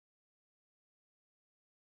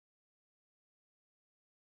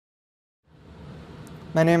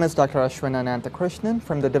My name is Dr. Ashwin Ananthakrishnan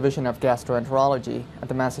from the Division of Gastroenterology at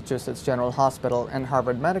the Massachusetts General Hospital and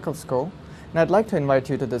Harvard Medical School, and I'd like to invite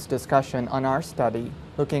you to this discussion on our study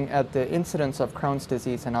looking at the incidence of Crohn's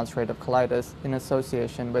disease and ulcerative colitis in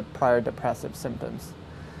association with prior depressive symptoms.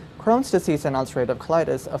 Crohn's disease and ulcerative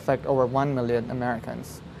colitis affect over 1 million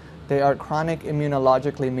Americans. They are chronic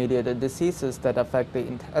immunologically mediated diseases that affect the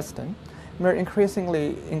intestine. We're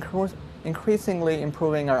increasingly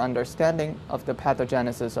improving our understanding of the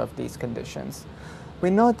pathogenesis of these conditions. We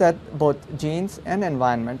know that both genes and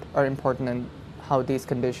environment are important in how these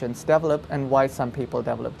conditions develop and why some people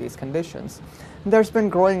develop these conditions. And there's been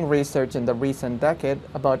growing research in the recent decade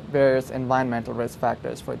about various environmental risk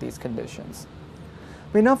factors for these conditions.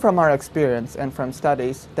 We know from our experience and from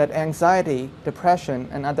studies that anxiety, depression,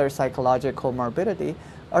 and other psychological comorbidity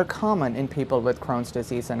are common in people with Crohn's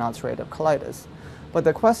disease and ulcerative colitis. But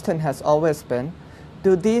the question has always been,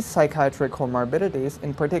 do these psychiatric comorbidities,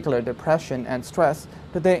 in particular depression and stress,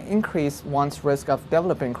 do they increase one's risk of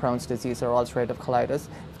developing Crohn's disease or ulcerative colitis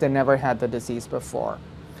if they never had the disease before?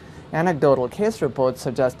 Anecdotal case reports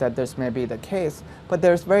suggest that this may be the case, but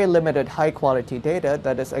there's very limited high-quality data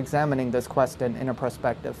that is examining this question in a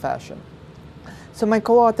prospective fashion. So my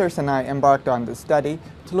co-authors and I embarked on this study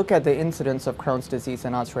to look at the incidence of Crohn's disease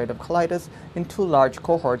and ulcerative colitis in two large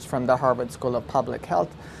cohorts from the Harvard School of Public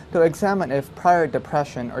Health to examine if prior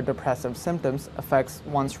depression or depressive symptoms affects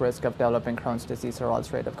one's risk of developing Crohn's disease or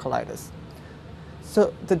ulcerative colitis.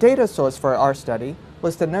 So the data source for our study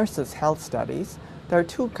was the Nurses' Health Studies. There are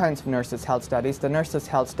two kinds of Nurses' Health Studies, the Nurses'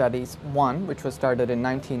 Health Studies 1, which was started in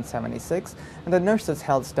 1976, and the Nurses'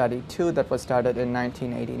 Health Study 2 that was started in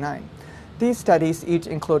 1989. These studies each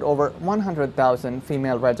include over 100,000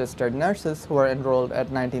 female registered nurses who were enrolled at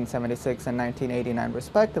 1976 and 1989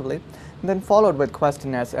 respectively, and then followed with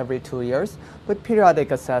questionnaires every 2 years with periodic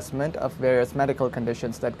assessment of various medical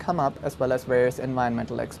conditions that come up as well as various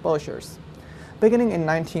environmental exposures. Beginning in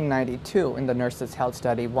 1992 in the Nurses' Health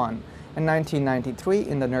Study 1 and 1993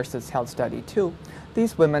 in the Nurses' Health Study 2,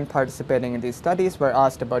 these women participating in these studies were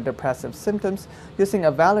asked about depressive symptoms using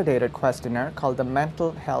a validated questionnaire called the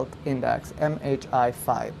Mental Health Index,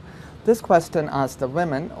 MHI-5. This question asked the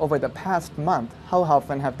women over the past month how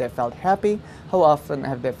often have they felt happy, how often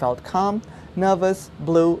have they felt calm, nervous,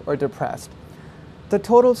 blue, or depressed. The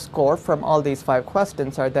total score from all these 5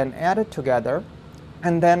 questions are then added together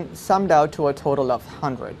and then summed out to a total of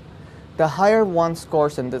 100. The higher one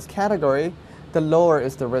scores in this category, the lower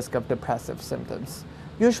is the risk of depressive symptoms.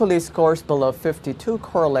 Usually scores below 52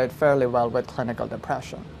 correlate fairly well with clinical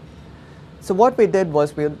depression. So what we did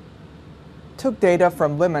was we took data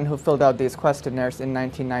from women who filled out these questionnaires in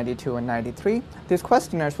 1992 and 93. These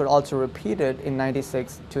questionnaires were also repeated in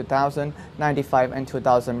 96, 2000, 95, and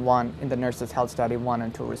 2001 in the Nurses' Health Study 1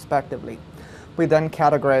 and 2 respectively. We then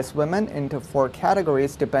categorized women into 4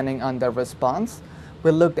 categories depending on their response. We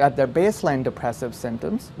looked at their baseline depressive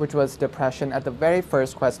symptoms, which was depression at the very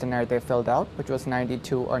first questionnaire they filled out, which was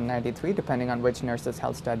 92 or 93, depending on which Nurses'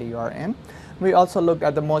 Health Study you are in. We also looked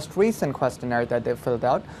at the most recent questionnaire that they filled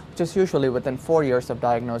out, which is usually within 4 years of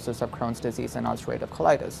diagnosis of Crohn's disease and ulcerative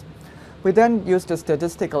colitis. We then used a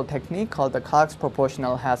statistical technique called the Cox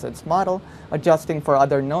proportional hazards model, adjusting for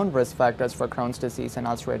other known risk factors for Crohn's disease and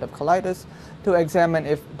ulcerative colitis, to examine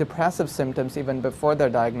if depressive symptoms even before their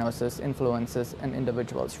diagnosis influences an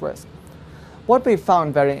individual's risk. What we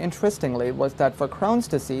found very interestingly was that for Crohn's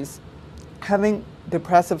disease, having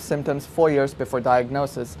depressive symptoms 4 years before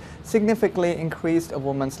diagnosis significantly increased a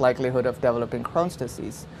woman's likelihood of developing Crohn's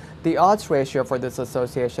disease. The odds ratio for this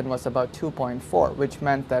association was about 2.4, which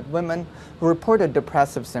meant that women who reported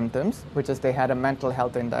depressive symptoms, which is they had a mental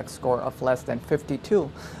health index score of less than 52,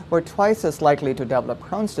 were twice as likely to develop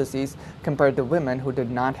Crohn's disease compared to women who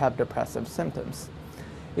did not have depressive symptoms.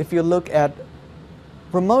 If you look at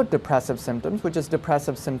remote depressive symptoms, which is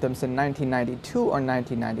depressive symptoms in 1992 or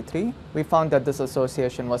 1993, we found that this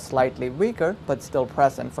association was slightly weaker but still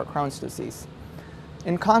present for Crohn's disease.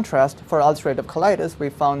 In contrast, for ulcerative colitis, we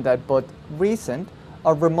found that both recent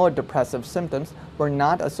or remote depressive symptoms were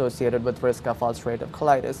not associated with risk of ulcerative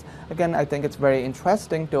colitis. Again, I think it's very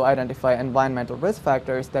interesting to identify environmental risk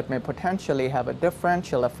factors that may potentially have a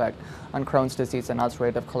differential effect on Crohn's disease and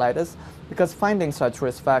ulcerative colitis, because finding such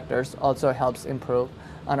risk factors also helps improve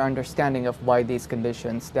our understanding of why these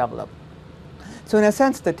conditions develop. So in a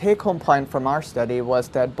sense, the take-home point from our study was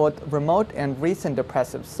that both remote and recent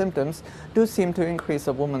depressive symptoms do seem to increase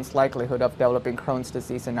a woman's likelihood of developing Crohn's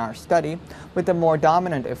disease in our study, with a more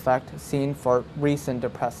dominant effect seen for recent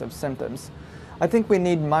depressive symptoms. I think we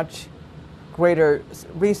need much greater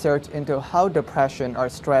research into how depression or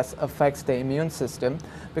stress affects the immune system,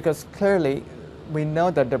 because clearly we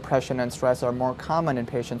know that depression and stress are more common in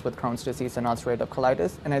patients with Crohn's disease and ulcerative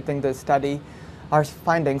colitis, and I think the study, our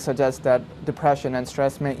findings suggest that depression and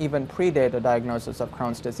stress may even predate a diagnosis of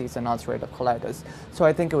Crohn's disease and ulcerative colitis. So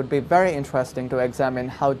I think it would be very interesting to examine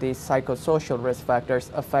how these psychosocial risk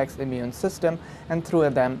factors affect the immune system and through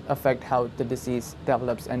them affect how the disease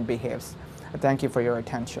develops and behaves. Thank you for your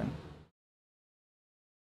attention.